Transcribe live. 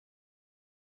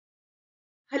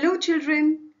Hello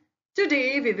children,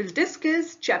 today we will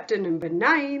discuss chapter number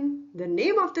 9. The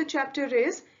name of the chapter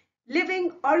is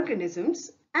Living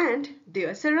Organisms and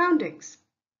Their Surroundings.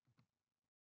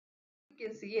 You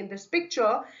can see in this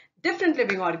picture different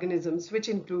living organisms which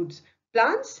includes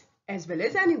plants as well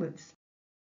as animals.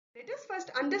 Let us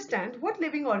first understand what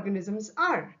living organisms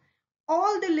are.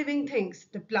 All the living things,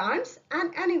 the plants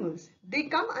and animals, they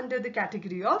come under the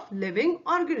category of living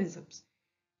organisms.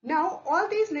 Now, all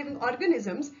these living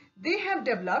organisms, they have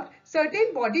developed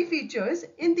certain body features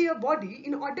in their body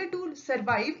in order to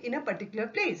survive in a particular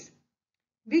place.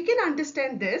 We can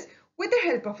understand this with the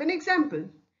help of an example.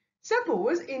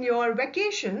 Suppose in your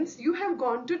vacations, you have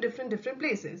gone to different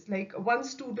places. Like one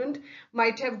student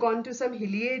might have gone to some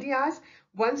hilly areas,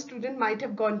 one student might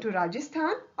have gone to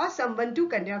Rajasthan, or someone to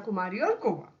Kanyakumari or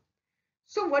Goa.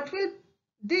 So what will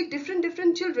the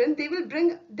different children, they will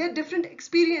bring their different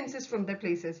experiences from the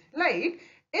places. Like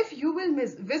if you will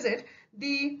visit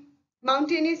the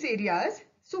mountainous areas,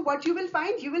 so what you will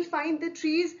find the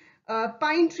trees,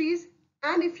 pine trees.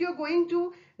 And if you're going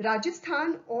to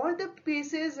Rajasthan or the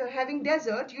places having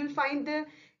desert, you'll find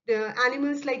the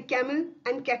animals like camel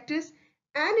and cactus.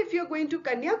 And if you're going to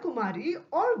Kanyakumari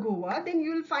or Goa, then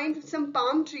you'll find some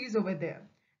palm trees over there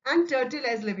and turtle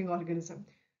as living organism.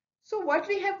 So what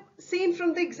we have seen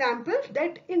from the example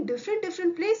that in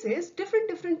different places,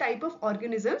 different type of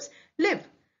organisms live.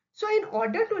 So in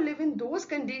order to live in those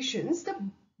conditions, the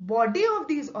body of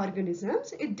these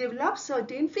organisms, it develops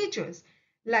certain features.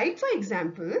 Like for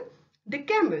example, the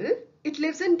camel, it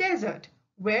lives in desert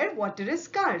where water is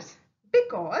scarce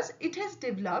because it has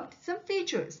developed some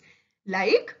features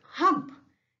like hump.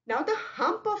 Now the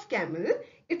hump of camel,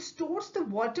 it stores the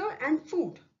water and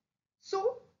food.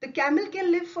 So the camel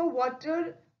can live for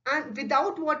water and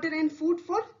without water and food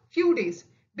for few days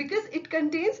because it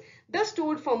contains the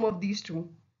stored form of these two.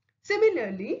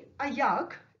 Similarly, a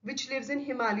yak which lives in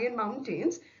Himalayan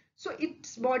mountains, so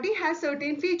its body has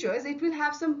certain features. It will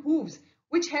have some hooves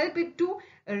which help it to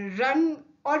run,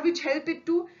 or which help it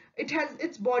to, it has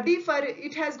its body for,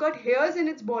 it has got hairs in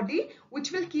its body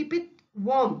which will keep it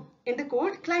warm in the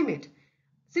cold climate.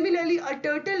 Similarly, a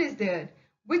turtle is there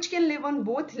which can live on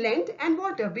both land and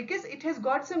water because it has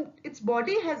got some, its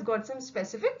body has got some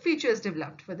specific features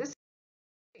developed for this.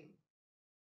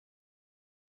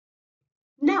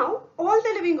 Now, all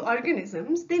the living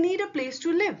organisms, they need a place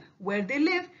to live, where they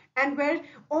live and where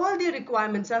all their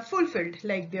requirements are fulfilled,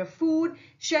 like their food,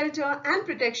 shelter and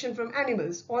protection from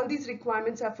animals. All these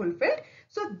requirements are fulfilled.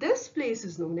 So this place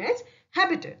is known as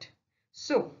habitat.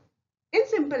 So in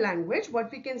simple language,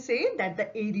 what we can say that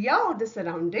the area or the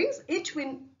surroundings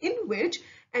in which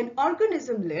an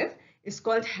organism live is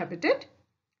called habitat.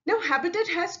 Now habitat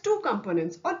has two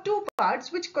components or two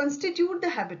parts which constitute the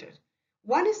habitat.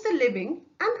 One is the living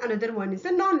and another one is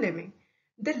the non-living.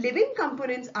 The living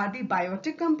components are the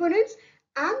biotic components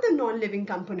and the non-living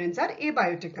components are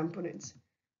abiotic components.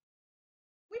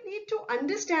 We need to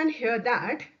understand here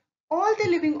that all the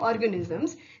living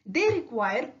organisms, they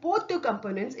require both the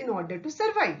components in order to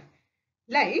survive.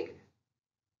 Like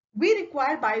we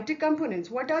require biotic components.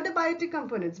 What are the biotic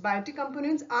components? Biotic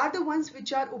components are the ones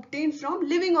which are obtained from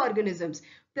living organisms,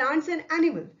 plants and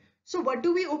animals. So what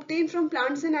do we obtain from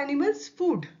plants and animals?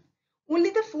 Food. Only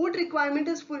the food requirement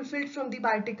is fulfilled from the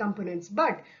biotic components,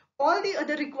 but all the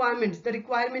other requirements, the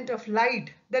requirement of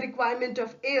light, the requirement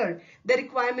of air, the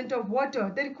requirement of water,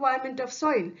 the requirement of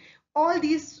soil, all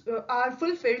these are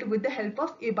fulfilled with the help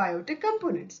of abiotic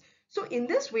components. So in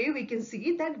this way, we can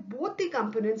see that both the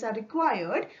components are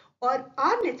required or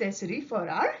are necessary for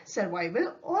our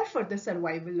survival or for the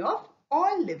survival of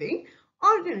all living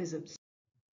organisms.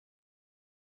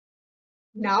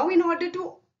 Now, in order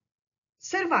to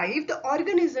survive, the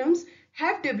organisms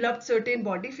have developed certain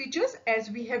body features, as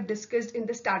we have discussed in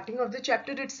the starting of the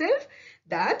chapter itself,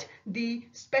 that the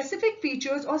specific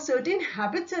features or certain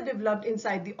habits are developed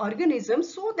inside the organism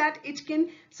so that it can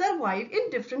survive in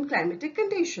different climatic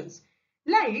conditions.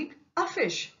 Like a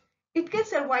fish, it can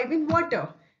survive in water.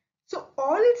 So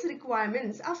all its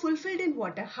requirements are fulfilled in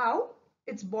water. How?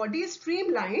 Its body is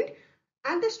streamlined,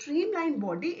 and the streamlined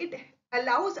body, it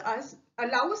allows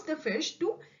the fish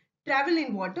to travel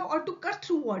in water or to cut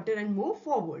through water and move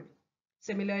forward.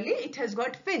 Similarly, it has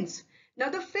got fins. Now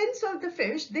the fins of the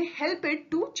fish, they help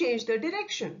it to change the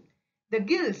direction. The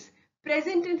gills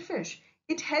present in fish,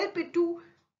 it help it to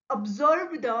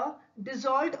absorb the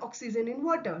dissolved oxygen in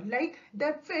water. Like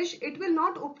the fish, it will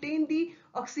not obtain the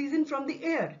oxygen from the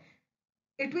air.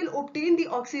 It will obtain the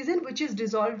oxygen which is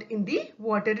dissolved in the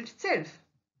water itself.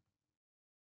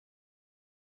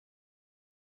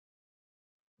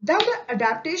 Now the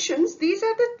adaptations, these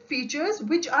are the features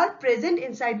which are present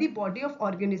inside the body of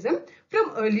organism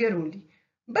from earlier only.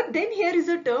 But then here is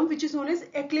a term which is known as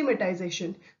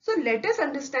acclimatization. So let us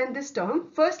understand this term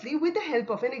firstly with the help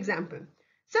of an example.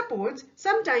 Suppose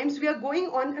sometimes we are going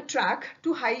on a track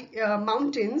to high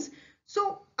mountains.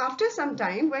 So after some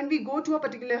time when we go to a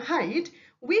particular height,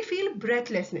 we feel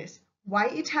breathlessness. Why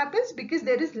it happens? Because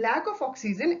there is lack of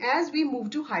oxygen as we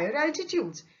move to higher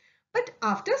altitudes. But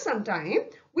after some time,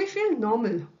 we feel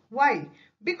normal. Why?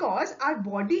 Because our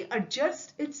body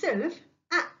adjusts itself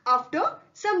after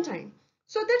some time.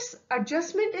 So this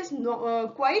adjustment is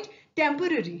quite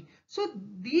temporary. So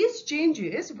these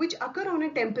changes which occur on a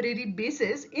temporary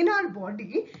basis in our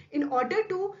body in order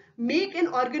to make an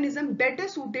organism better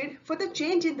suited for the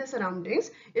change in the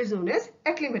surroundings is known as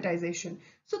acclimatization.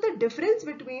 So the difference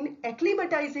between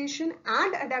acclimatization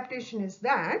and adaptation is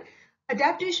that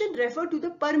adaptation refers to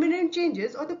the permanent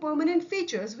changes or the permanent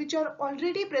features which are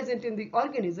already present in the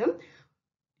organism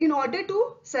in order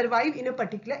to survive in a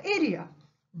particular area.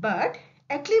 But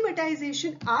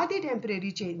acclimatization are the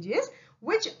temporary changes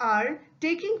which are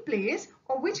taking place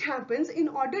or which happens in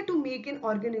order to make an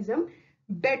organism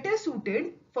better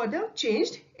suited for the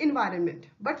changed environment,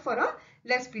 but for a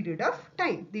less period of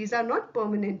time. These are not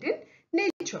permanent in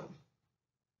nature.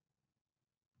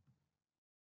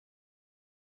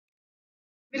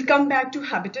 We'll come back to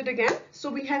habitat again.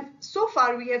 So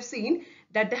far we have seen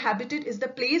that the habitat is the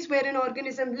place where an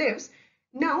organism lives.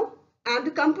 Now, and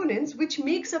the components which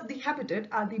makes up the habitat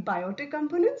are the biotic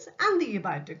components and the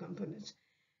abiotic components.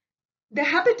 The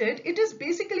habitat, it is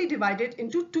basically divided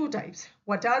into two types.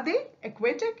 What are they?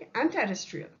 Aquatic and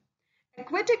terrestrial.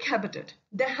 Aquatic habitat,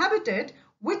 the habitat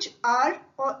which are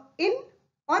in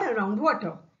or around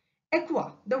water.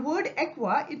 Aqua, the word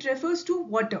aqua, it refers to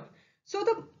water. So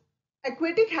the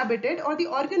aquatic habitat or the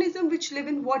organism which live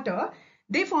in water,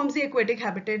 they forms the aquatic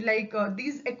habitat. Like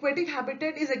these aquatic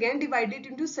habitat is again divided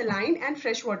into saline and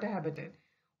freshwater habitat.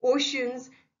 Oceans,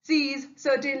 seas,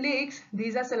 certain lakes,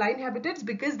 these are saline habitats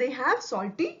because they have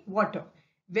salty water.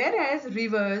 Whereas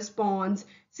rivers, ponds,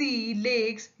 sea,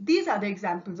 lakes, these are the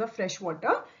examples of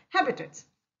freshwater habitats.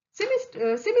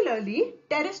 Similarly,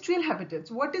 terrestrial habitats.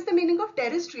 What is the meaning of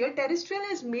terrestrial? Terrestrial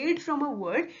is made from a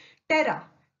word terra.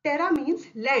 Terra means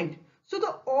land. So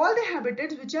all the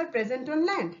habitats which are present on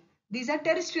land, these are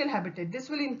terrestrial habitats. This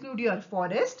will include your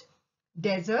forest,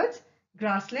 deserts,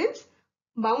 grasslands,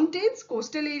 mountains,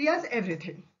 coastal areas,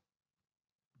 everything.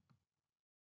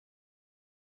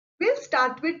 We'll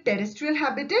start with terrestrial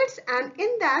habitats, and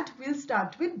in that we'll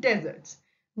start with deserts.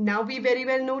 Now we very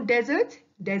well know deserts.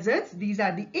 Deserts, these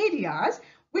are the areas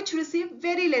which receive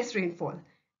very less rainfall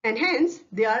and hence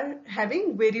they are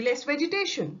having very less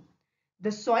vegetation.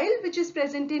 The soil which is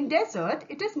present in desert,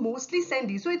 it is mostly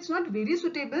sandy, so it's not very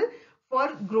suitable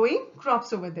for growing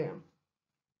crops over there.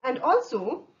 And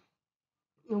also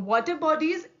water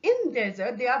bodies in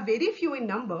desert, they are very few in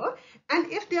number,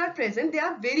 and if they are present, they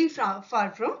are very far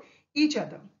from each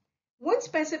other. One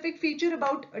specific feature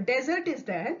about a desert is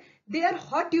that they are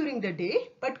hot during the day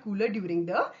but cooler during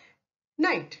the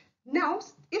night. Now,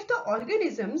 if the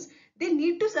organisms, they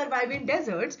need to survive in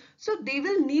deserts, so they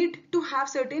will need to have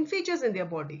certain features in their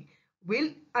body.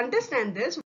 We'll understand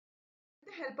this with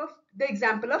the help of the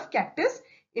example of cactus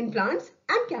in plants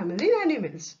and camel in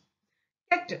animals.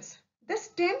 Cactus. The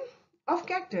stem of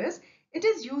cactus, it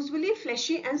is usually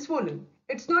fleshy and swollen.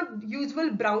 It's not usual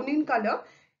brown in color.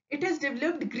 It has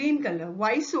developed green color.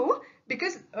 Why so?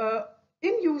 Because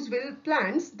in usual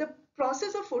plants, the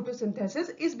process of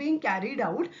photosynthesis is being carried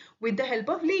out with the help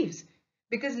of leaves.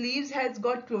 Because leaves has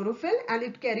got chlorophyll and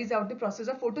it carries out the process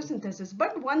of photosynthesis.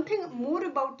 But one thing more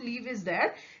about leaf is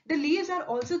that the leaves are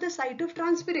also the site of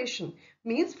transpiration,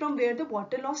 means from where the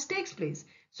water loss takes place.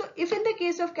 So if in the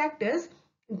case of cactus,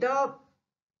 the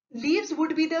leaves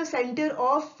would be the center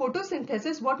of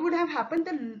photosynthesis, what would have happened?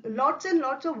 The lots and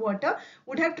lots of water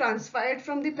would have transpired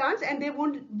from the plants and they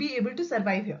won't be able to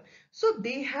survive here. So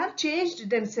they have changed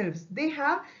themselves. They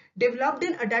have developed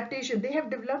an adaptation. They have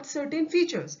developed certain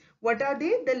features. What are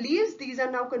they? The leaves, these are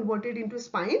now converted into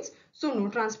spines. So no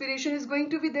transpiration is going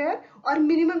to be there or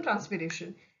minimum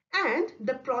transpiration. And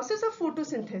the process of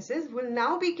photosynthesis will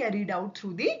now be carried out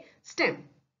through the stem.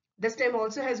 The stem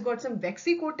also has got some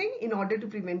waxy coating in order to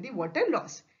prevent the water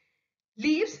loss.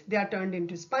 Leaves, they are turned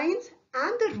into spines,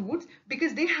 and the roots,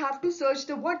 because they have to search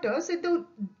the water,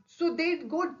 so they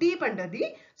go deep under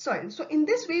the soil. So in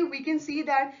this way, we can see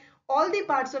that all the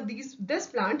parts of this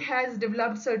plant has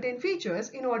developed certain features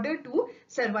in order to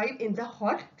survive in the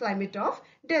hot climate of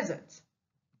deserts.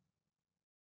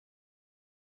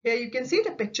 Here you can see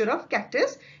the picture of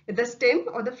cactus. The stem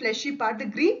or the fleshy part, the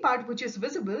green part which is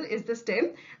visible is the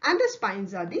stem, and the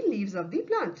spines are the leaves of the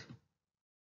plant.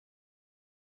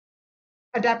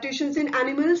 Adaptations in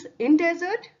animals in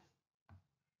desert.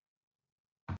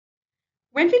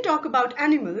 When we talk about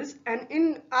animals, and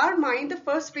in our mind, the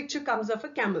first picture comes of a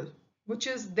camel, which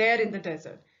is there in the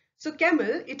desert. So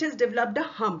camel, it has developed a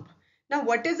hump. Now,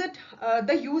 what is it?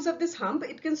 The use of this hump,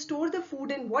 it can store the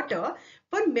food and water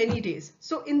for many days.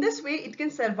 So in this way, it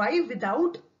can survive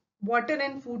without water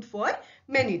and food for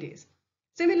many days.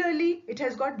 Similarly, it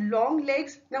has got long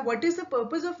legs. Now, what is the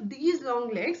purpose of these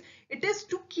long legs? It is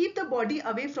to keep the body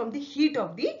away from the heat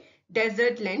of the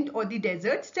desert land or the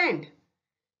desert sand.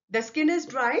 The skin is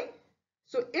dry.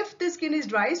 So if the skin is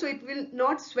dry, so it will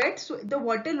not sweat, so the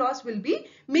water loss will be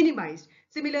minimized.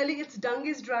 Similarly, its dung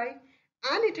is dry,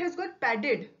 and it has got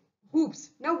padded hooves.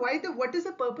 Now, what is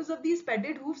the purpose of these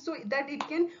padded hooves? So that it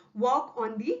can walk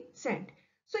on the sand.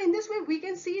 So in this way, we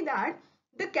can see that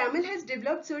the camel has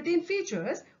developed certain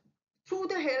features through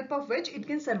the help of which it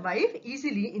can survive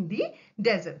easily in the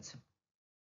deserts.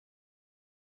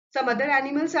 Some other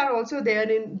animals are also there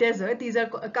in desert. These are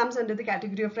comes under the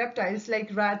category of reptiles,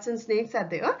 like rats and snakes are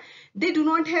there. They do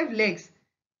not have legs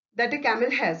that a camel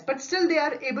has, but still they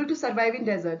are able to survive in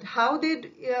desert. How they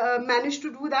manage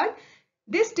to do that?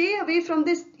 They stay away from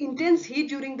this intense heat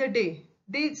during the day.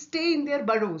 They stay in their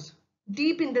burrows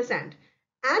deep in the sand,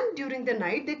 and during the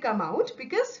night they come out,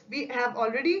 because we have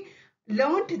already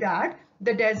learned that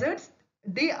the deserts,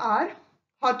 they are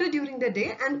hotter during the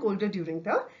day and colder during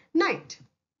the night.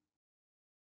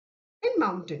 In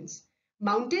mountains.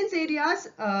 Mountains areas,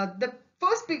 the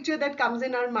first picture that comes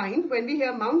in our mind when we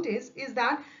hear mountains is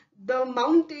that the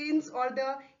mountains or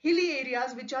the hilly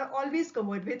areas which are always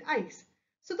covered with ice.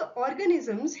 So the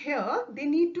organisms here, they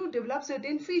need to develop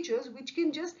certain features which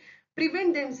can just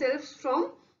prevent themselves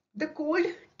from the cold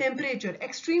temperature,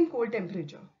 extreme cold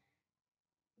temperature.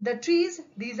 The trees,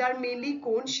 these are mainly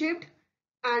cone shaped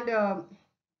and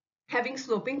having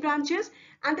sloping branches,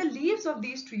 and the leaves of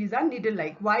these trees are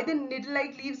needle-like. Why the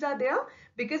needle-like leaves are there?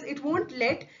 Because it won't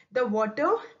let the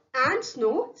water and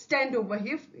snow stand over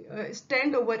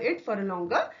it for a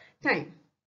longer time.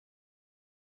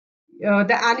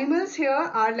 The animals here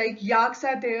are like yaks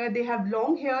are there. They have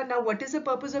long hair. Now, what is the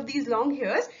purpose of these long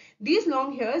hairs? These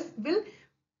long hairs will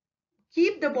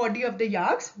keep the body of the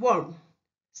yaks warm.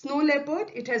 Snow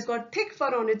leopard, it has got thick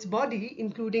fur on its body,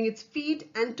 including its feet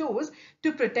and toes,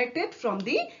 to protect it from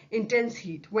the intense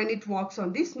heat when it walks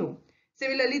on the snow.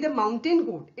 Similarly, the mountain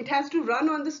goat, it has to run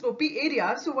on the slopey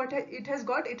area. So what it has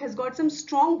got? It has got some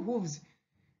strong hooves.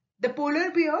 The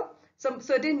polar bear, some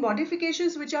certain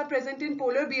modifications which are present in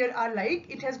polar bear are like,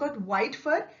 it has got white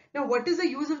fur. Now, what is the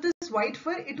use of this white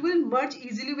fur? It will merge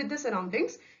easily with the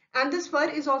surroundings, and this fur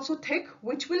is also thick,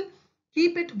 which will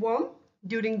keep it warm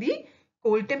during the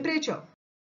cold temperature.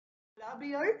 Polar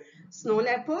bear, snow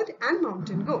leopard, and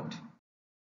mountain goat.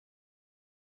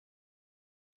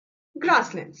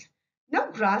 Grasslands.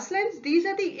 Now, grasslands, these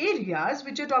are the areas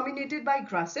which are dominated by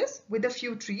grasses with a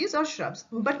few trees or shrubs.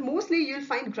 But mostly you'll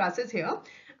find grasses here.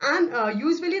 And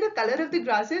usually the color of the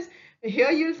grasses,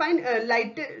 here you'll find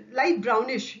light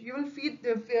brownish. You will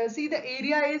see the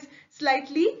area is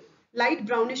slightly light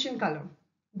brownish in color.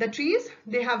 The trees,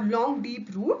 they have long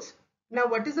deep roots. Now,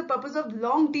 what is the purpose of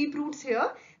long deep roots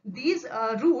here? These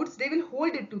roots, they will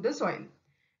hold it to the soil.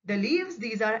 The leaves,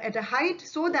 these are at a height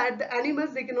so that the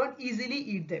animals, they cannot easily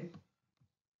eat them.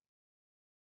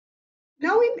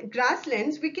 Now in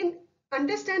grasslands, we can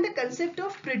understand the concept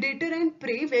of predator and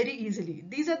prey very easily.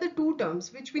 These are the two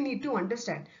terms which we need to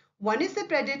understand. One is the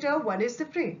predator, one is the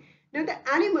prey. Now the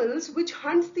animals which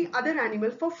hunts the other animal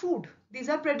for food, these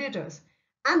are predators.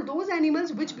 And those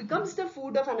animals which becomes the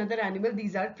food of another animal,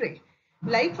 these are prey.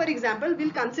 Like for example,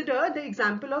 we'll consider the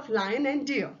example of lion and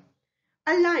deer.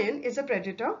 A lion is a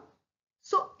predator.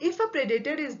 So if a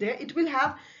predator is there,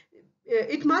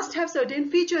 it must have certain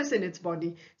features in its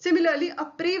body. Similarly, a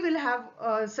prey will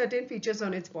have certain features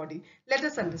on its body. Let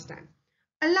us understand.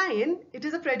 A lion, it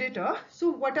is a predator. So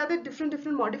what are the different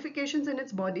modifications in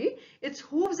its body? Its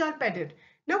hooves are padded.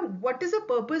 Now, what is the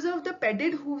purpose of the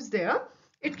padded hooves there?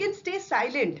 It can stay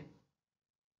silent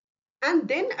and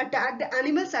then attack the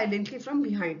animal silently from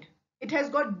behind. It has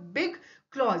got big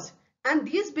claws, and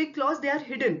these big claws, they are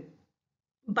hidden,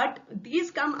 but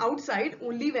these come outside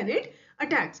only when it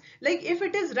attacks. Like if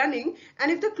it is running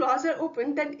and if the claws are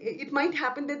open, then it might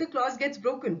happen that the claws gets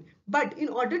broken. But in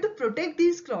order to protect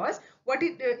these claws, what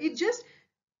it just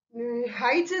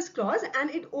hides its claws and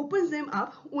it opens them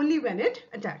up only when it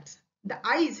attacks. The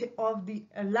eyes of the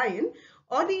lion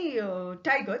or the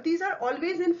tiger, these are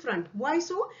always in front. Why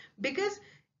so? Because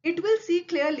It will see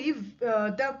clearly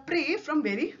the prey from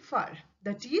very far.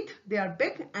 The teeth, they are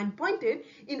big and pointed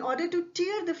in order to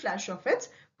tear the flesh of its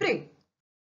prey.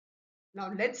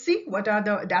 Now let's see what are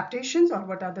the adaptations or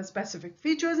what are the specific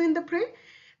features in the prey.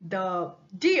 The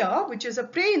deer, which is a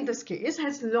prey in this case,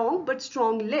 has long but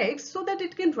strong legs so that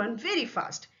it can run very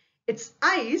fast. Its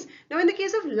eyes, now in the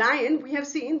case of lion, we have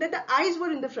seen that the eyes were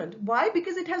in the front. Why?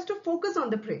 Because it has to focus on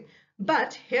the prey.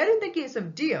 But here in the case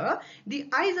of deer, the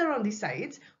eyes are on the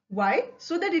sides. Why?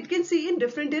 So that it can see in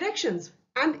different directions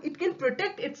and it can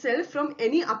protect itself from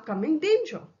any upcoming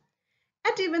danger.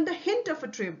 At even the hint of a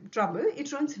trouble,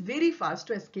 it runs very fast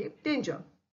to escape danger.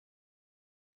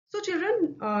 So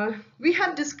children, we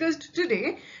have discussed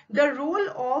today the role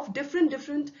of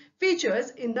different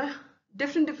features in the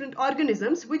different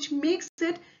organisms which makes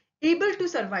it able to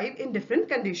survive in different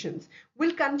conditions.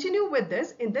 We'll continue with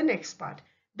this in the next part.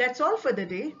 That's all for the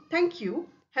day. Thank you.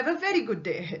 Have a very good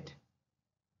day ahead.